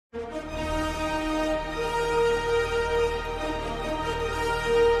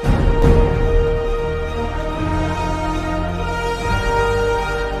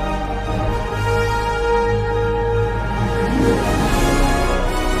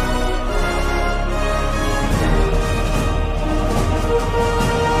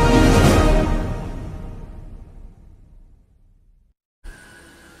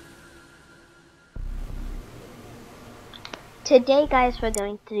Today, guys, we're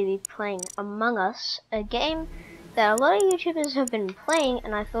going to be playing Among Us, a game that a lot of YouTubers have been playing,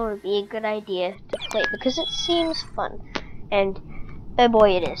 and I thought it would be a good idea to play because it seems fun. And oh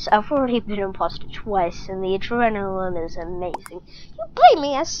boy, it is. I've already been imposter twice, and the adrenaline is amazing. You play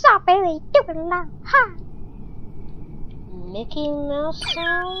me, I stop really doing a lot. Ha! Mickey Mouse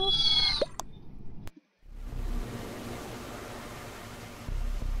sounds.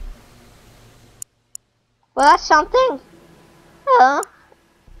 Well, that's something. Oh.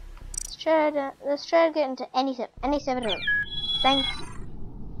 Let's try to get into any server. Thank you.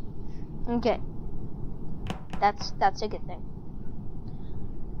 Okay. That's a good thing.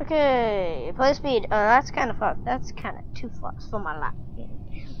 Okay, play speed. Oh, that's kind of fast. That's kind of too fast for my liking.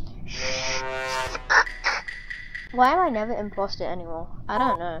 Why am I never imposter anymore? I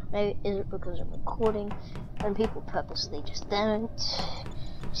don't know. Maybe is it because I'm recording and people purposely just don't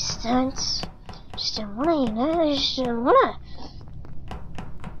wanna, you know, they just don't wanna.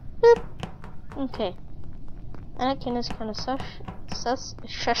 Boop. Okay. Anakin is kind of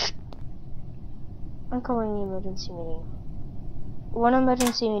shush. I'm calling the emergency meeting. One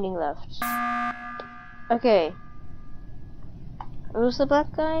emergency meeting left. Okay. Who's the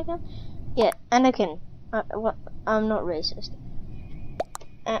black guy again? Yeah, Anakin. What? I'm not racist.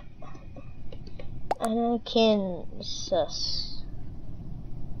 Anakin sus.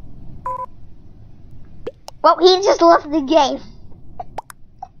 Well, he just left the game.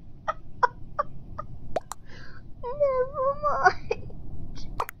 Never mind.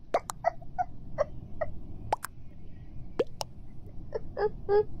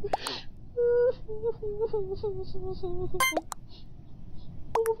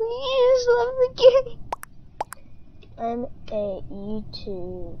 Please love the game. I'm a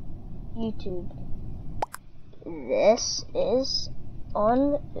YouTube. This is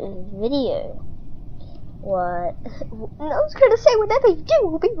on video. What? I was gonna say whatever you do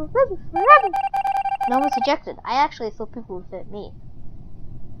will be remembered forever. No one's ejected. I actually thought people would fit me.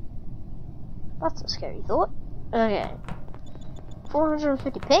 That's a scary thought. Okay.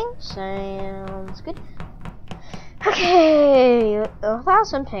 450 ping sounds good. Okay,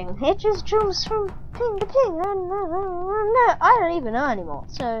 1,000 ping. It just jumps from ping to ping. I don't even know anymore.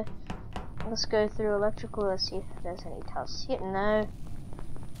 So let's go through electrical. Let's see if there's any tasks here. No,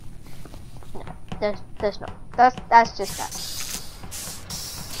 there's not. That's just that.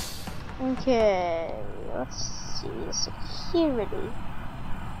 Okay, let's see security.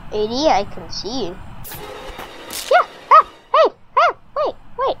 AD, I can see you. Yeah.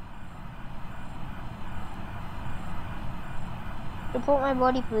 Report my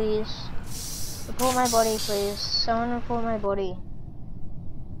body, please. Report my body, please. Someone report my body.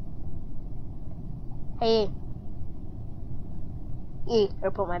 Hey.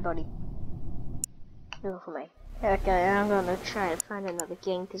 Report my body. Look for me. Okay, I'm gonna try and find another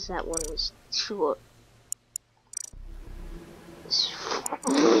game because that one was short.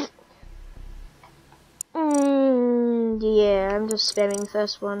 Yeah, I'm just spamming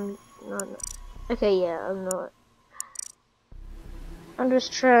first one. No. Okay, yeah, I'm not. I'm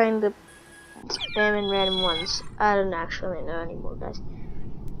just trying to spam in random ones. I don't actually know anymore, guys.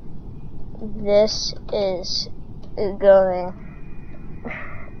 This is going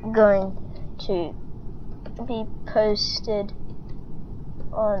to be posted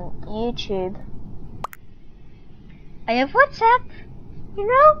on YouTube. I have WhatsApp. You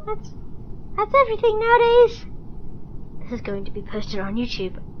know, that's everything nowadays. This is going to be posted on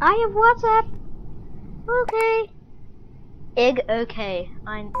YouTube. I have WhatsApp. Okay. Okay.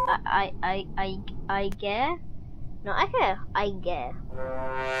 I get. No, I get.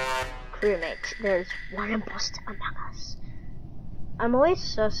 Crewmate, there's one imposter among us. I'm always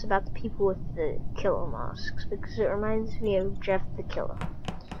sus about the people with the killer masks because it reminds me of Jeff the Killer.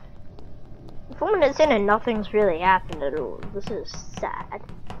 4 minutes in and nothing's really happened at all. This is sad.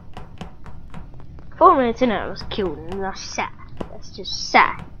 4 minutes in and I was killed and that's sad. That's just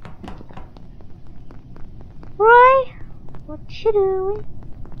sad. Right? What you doing?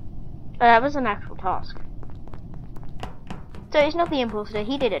 That was an actual task. So he's not the imposter,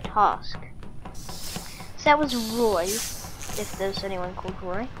 he did a task. So that was Roy, if there's anyone called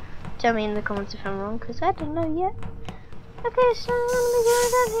Roy. Tell me in the comments if I'm wrong, because I don't know yet. Okay, so let me go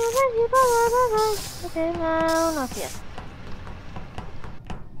down here. Okay, no, not yet.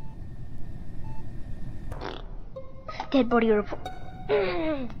 Dead body report.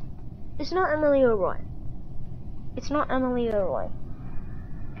 It's not Emily or Roy. It's not Emily or Roy.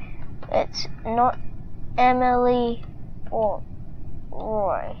 It's not Emily or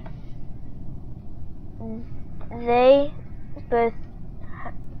Roy. They both.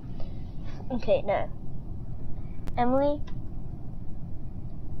 Okay, no. Emily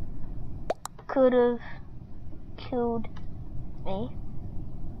could have killed me,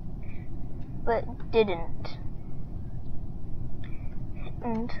 but didn't.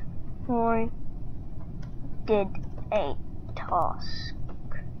 And Roy did a task.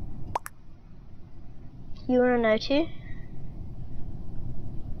 You wanna know too?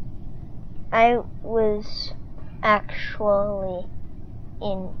 I was actually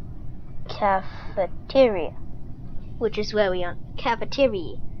in cafeteria, which is where we are.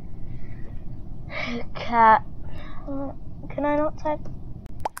 Cafeteria. Can I not type?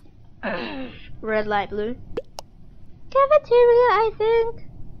 Red light, blue. Cafeteria, I think.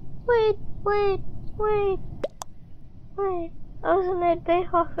 Wait. I was in that bay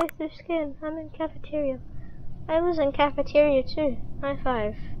halfway through skin. I'm in cafeteria. I was in cafeteria too. High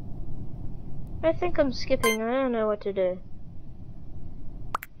five. I think I'm skipping. I don't know what to do.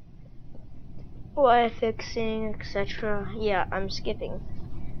 Why fixing, etc. Yeah, I'm skipping.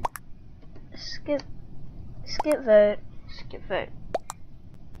 Skip vote.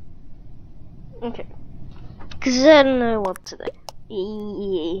 Okay. Cause I don't know what to do.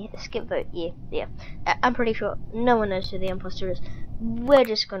 Yeah. Skip vote. Yeah. I'm pretty sure no one knows who the imposter is. We're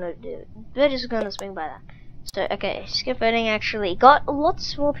just gonna swing by that. So okay, skip voting actually got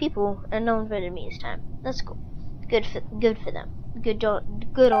lots more people, and no one voted me this time. That's cool. Good for them. Good on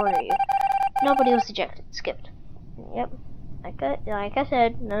you. Nobody was ejected. Skipped. Yep. Like I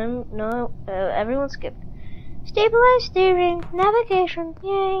said, no. Everyone skipped. Stabilized steering, navigation.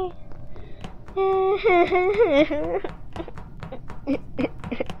 Yay.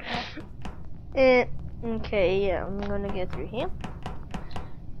 Okay, yeah, I'm gonna go through here.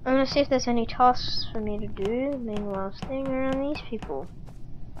 I'm gonna see if there's any tasks for me to do. Meanwhile, staying around these people.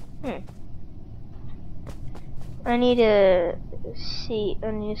 I need to see.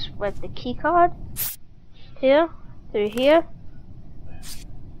 I need to swipe the key card. Here, through here.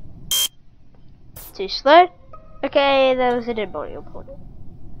 Too slow. Okay, that was a dead body reported.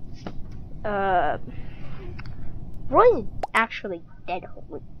 Roy's actually dead.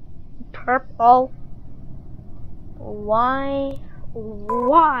 Holy. Purple. Why?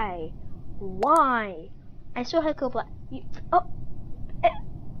 I saw her go black.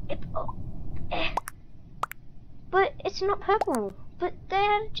 But it's not purple. But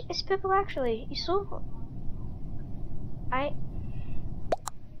it's purple actually. You saw her.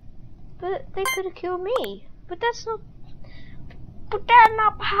 But they could have killed me. But that's not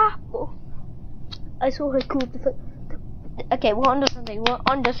purple. I saw her cool. Okay, we're onto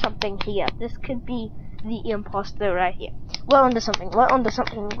something here. This could be the imposter right here. We're onto something. But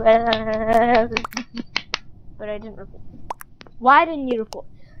I didn't report. Why didn't you report?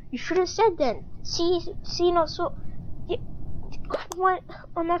 You should have said then. See, not so. What?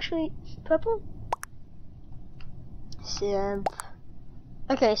 I'm actually purple. Simp.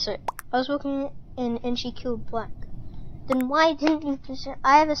 Okay, so I was walking in and she killed black. Then why didn't you?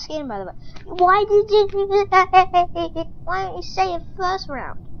 I have a skin, by the way. Why didn't you say it first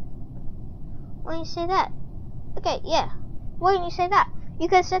round? Why didn't you say that? Okay, yeah. Why didn't you say that? You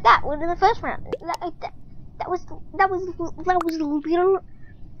could have said that in the first round. That was little.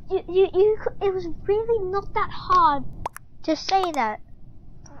 It was really not that hard to say that.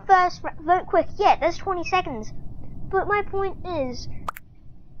 First vote quick. Yeah, there's 20 seconds. But my point is,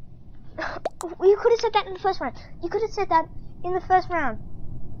 you could have said that in the first round. You could have said that in the first round.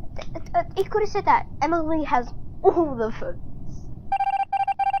 You could have said that. Emily has all the votes.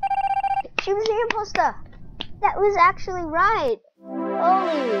 She was the imposter. That was actually right.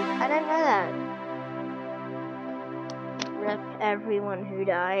 Holy, I didn't know that. Rep everyone who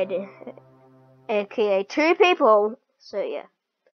died. AKA 2 people. So yeah.